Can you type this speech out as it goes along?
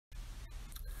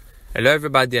Hello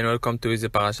everybody and welcome to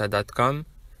easyparasha.com.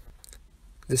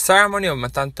 The ceremony of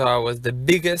Matan Torah was the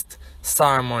biggest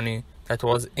ceremony that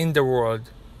was in the world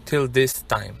till this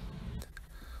time.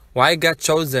 Why God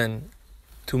chosen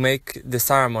to make the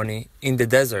ceremony in the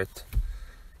desert?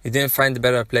 He didn't find a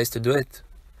better place to do it.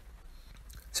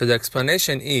 So the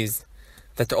explanation is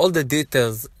that all the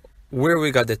details where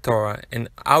we got the Torah and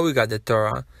how we got the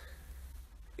Torah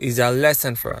is a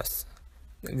lesson for us.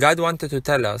 God wanted to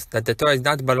tell us that the Torah is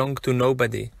not belong to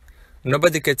nobody.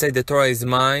 Nobody can say the Torah is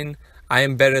mine, I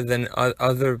am better than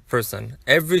other person.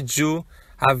 Every Jew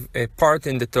have a part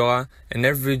in the Torah, and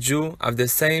every Jew have the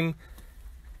same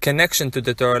connection to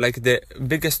the Torah like the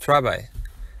biggest rabbi.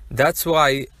 That's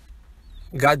why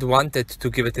God wanted to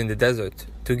give it in the desert,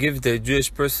 to give the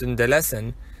Jewish person the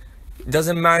lesson. It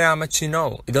doesn't matter how much you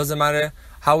know. It doesn't matter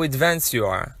how advanced you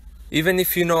are. Even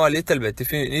if you know a little bit,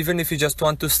 even if you just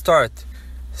want to start.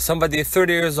 Somebody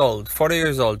 30 years old, 40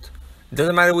 years old,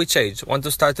 doesn't matter which age, want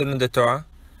to start to learn the Torah.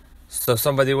 So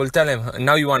somebody will tell him,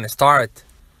 now you want to start.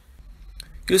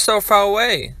 You're so far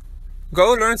away.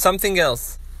 Go learn something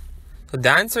else. So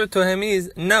the answer to him is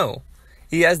no.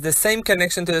 He has the same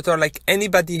connection to the Torah like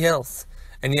anybody else.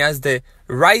 And he has the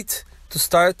right to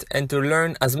start and to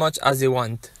learn as much as he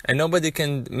wants. And nobody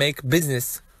can make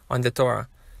business on the Torah.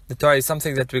 The Torah is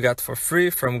something that we got for free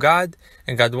from God,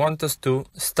 and God wants us to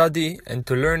study and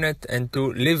to learn it and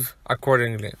to live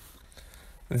accordingly.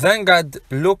 Then God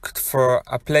looked for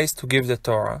a place to give the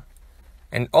Torah,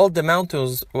 and all the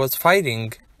mountains was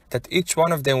fighting that each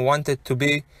one of them wanted to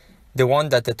be the one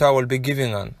that the Torah will be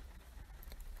giving on.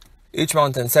 Each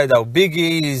mountain said how big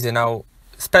he is and how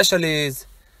special he is.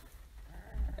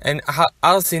 And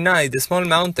Sinai, the small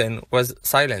mountain, was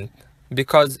silent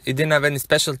because it didn't have any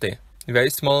specialty.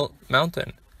 Very small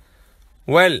mountain.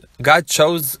 Well, God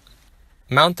chose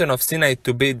mountain of Sinai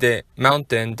to be the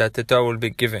mountain that the Torah will be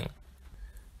giving.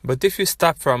 But if you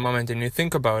stop for a moment and you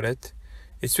think about it,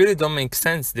 it really don't make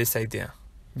sense, this idea.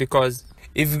 Because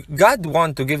if God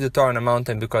want to give the Torah on a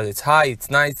mountain because it's high, it's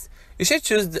nice, you should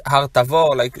choose Har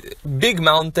Tavor, like big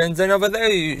mountains, and over there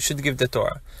you should give the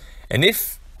Torah. And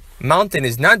if mountain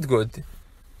is not good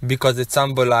because it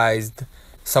symbolized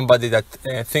somebody that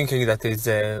thinking that is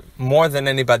more than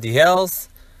anybody else,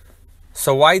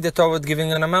 so why the Torah was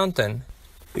giving on a mountain?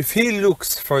 If he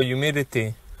looks for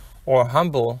humility or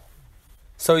humble,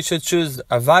 so he should choose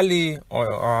a valley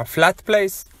or a flat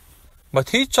place. But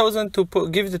he chosen to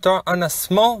give the Torah on a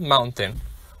small mountain.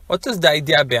 What is the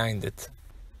idea behind it?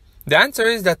 The answer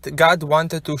is that God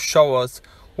wanted to show us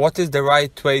what is the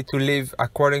right way to live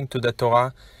according to the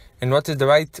Torah and what is the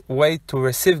right way to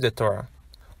receive the Torah.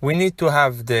 We need to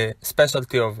have the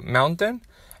specialty of mountain,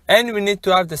 and we need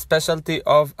to have the specialty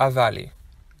of a valley.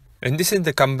 And this is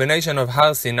the combination of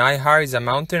Har Sinai. Har is a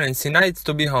mountain, and Sinai is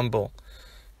to be humble,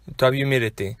 to have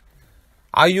humility.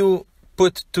 How you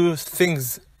put two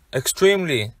things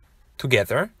extremely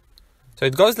together? So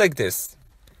it goes like this.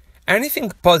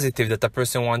 Anything positive that a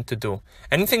person wants to do,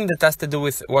 anything that has to do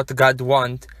with what God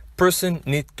wants, person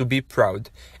needs to be proud,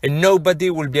 and nobody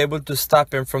will be able to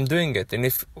stop him from doing it. And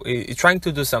if he's trying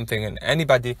to do something and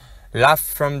anybody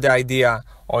laughs from the idea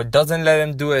or doesn't let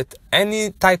him do it,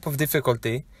 any type of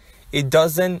difficulty, it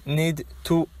doesn't need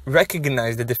to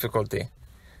recognize the difficulty,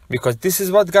 because this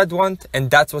is what God wants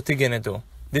and that's what he's gonna do.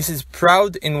 This is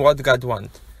proud in what God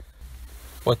wants.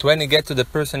 But when you get to the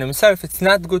person himself, it's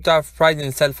not good to have pride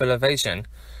in self-elevation.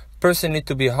 Person need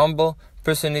to be humble.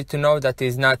 Person need to know that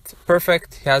he's not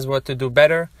perfect, he has what to do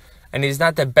better, and he's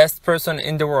not the best person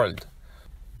in the world.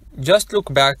 Just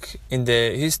look back in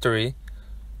the history.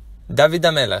 David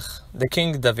HaMelech, the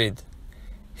King David,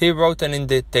 he wrote in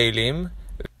the Tehillim,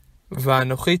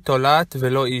 V'anochi tolat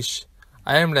velo ish,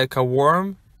 I am like a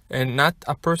worm and not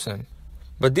a person.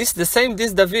 But this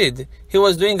David, he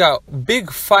was doing a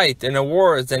big fight and a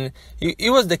wars, and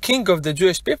he was the king of the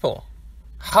Jewish people.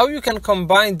 How you can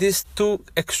combine these two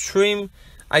extreme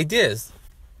ideas?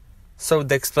 So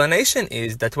the explanation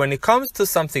is that when it comes to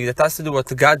something that has to do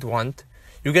with what God wants,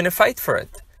 you're going to fight for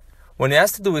it. When it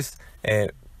has to do with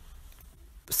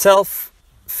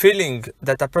self-feeling,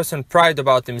 that a person pride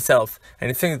about himself and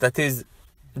he thinks that is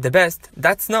the best,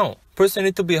 that's no. Person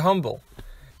need to be humble.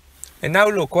 And now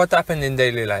look what happened in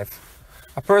daily life.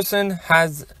 A person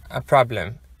has a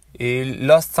problem. He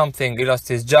lost something, he lost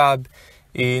his job,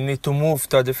 he needs to move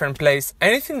to a different place.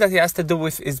 Anything that he has to do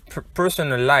with his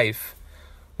personal life,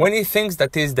 when he thinks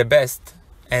that he is the best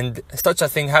and such a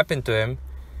thing happened to him,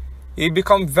 he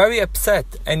becomes very upset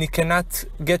and he cannot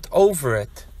get over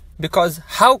it. Because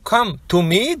how come to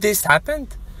me this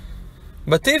happened?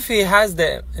 But if he has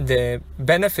the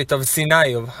benefit of Sinai,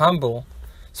 of humble,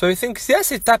 So he thinks,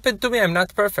 yes, it happened to me, I'm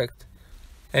not perfect.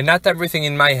 And not everything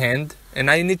in my hand, and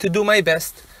I need to do my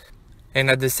best. And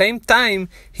at the same time,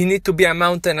 he needs to be a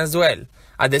mountain as well.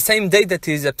 At the same day that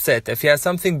he is upset, if he has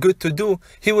something good to do,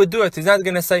 he would do it. He's not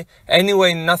going to say,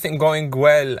 anyway, nothing going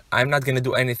well, I'm not going to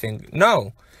do anything.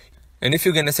 No. And if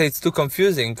you're going to say it's too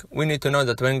confusing, we need to know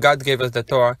that when God gave us the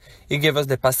Torah, He gave us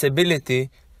the possibility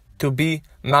to be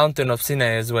mountain of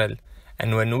Sinai as well.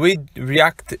 And when we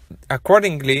react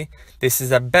accordingly, this is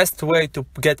the best way to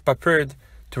get prepared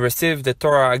to receive the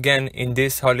Torah again in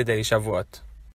this holiday Shavuot.